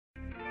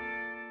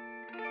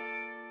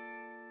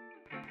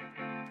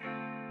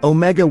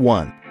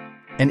Omega-1.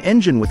 An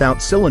engine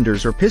without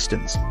cylinders or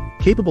pistons,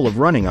 capable of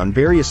running on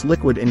various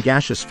liquid and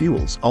gaseous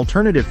fuels.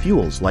 Alternative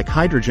fuels like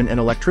hydrogen and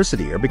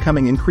electricity are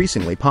becoming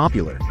increasingly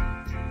popular.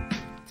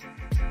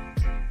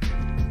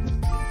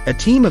 A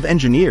team of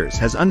engineers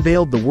has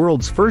unveiled the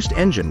world's first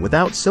engine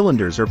without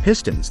cylinders or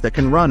pistons that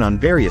can run on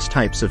various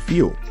types of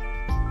fuel.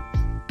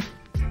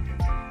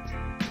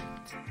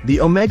 The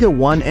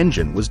Omega-1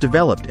 engine was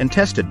developed and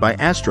tested by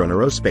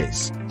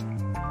Astronaerospace.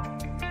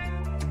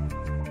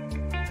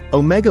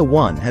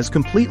 Omega-1 has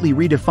completely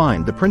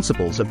redefined the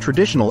principles of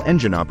traditional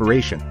engine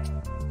operation.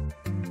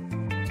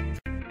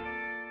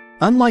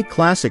 Unlike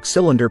classic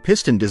cylinder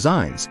piston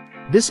designs,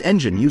 this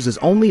engine uses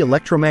only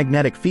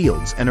electromagnetic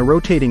fields and a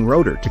rotating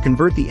rotor to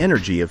convert the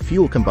energy of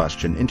fuel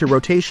combustion into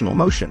rotational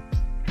motion.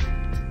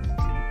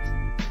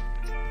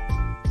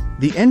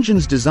 The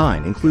engine's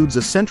design includes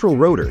a central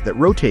rotor that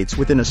rotates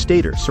within a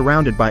stator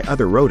surrounded by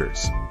other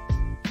rotors.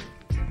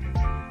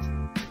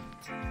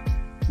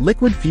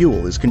 Liquid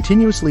fuel is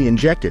continuously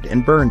injected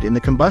and burned in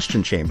the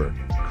combustion chamber,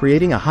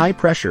 creating a high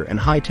pressure and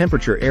high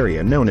temperature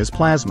area known as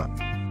plasma.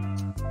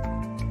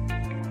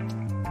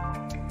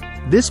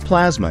 This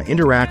plasma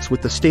interacts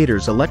with the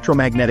stator's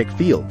electromagnetic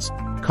fields,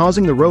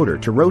 causing the rotor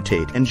to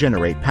rotate and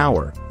generate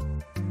power.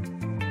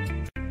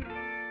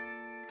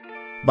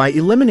 By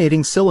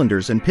eliminating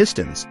cylinders and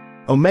pistons,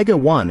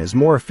 Omega-1 is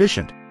more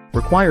efficient,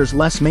 requires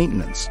less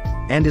maintenance,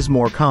 and is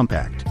more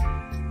compact.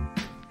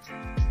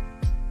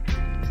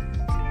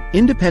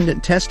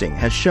 Independent testing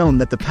has shown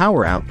that the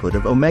power output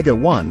of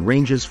Omega-1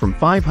 ranges from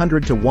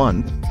 500 to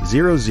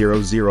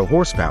 1,000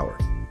 horsepower.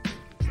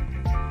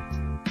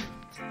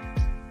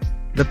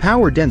 The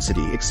power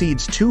density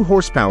exceeds 2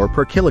 horsepower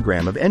per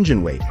kilogram of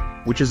engine weight,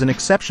 which is an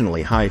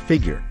exceptionally high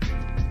figure.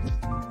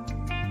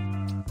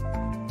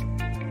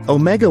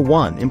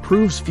 Omega-1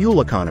 improves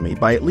fuel economy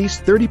by at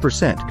least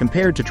 30%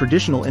 compared to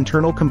traditional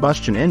internal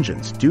combustion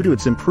engines due to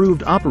its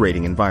improved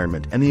operating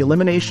environment and the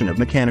elimination of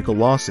mechanical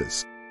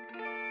losses.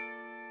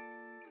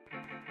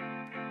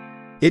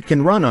 It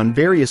can run on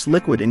various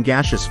liquid and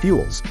gaseous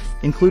fuels,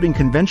 including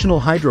conventional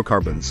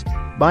hydrocarbons,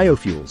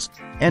 biofuels,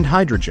 and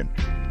hydrogen.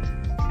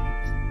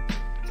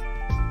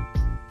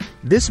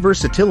 This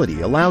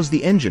versatility allows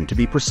the engine to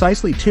be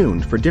precisely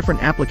tuned for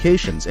different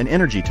applications and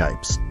energy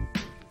types.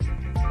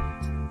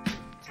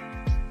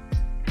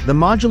 The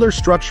modular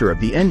structure of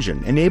the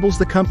engine enables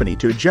the company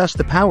to adjust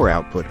the power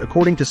output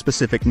according to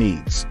specific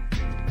needs.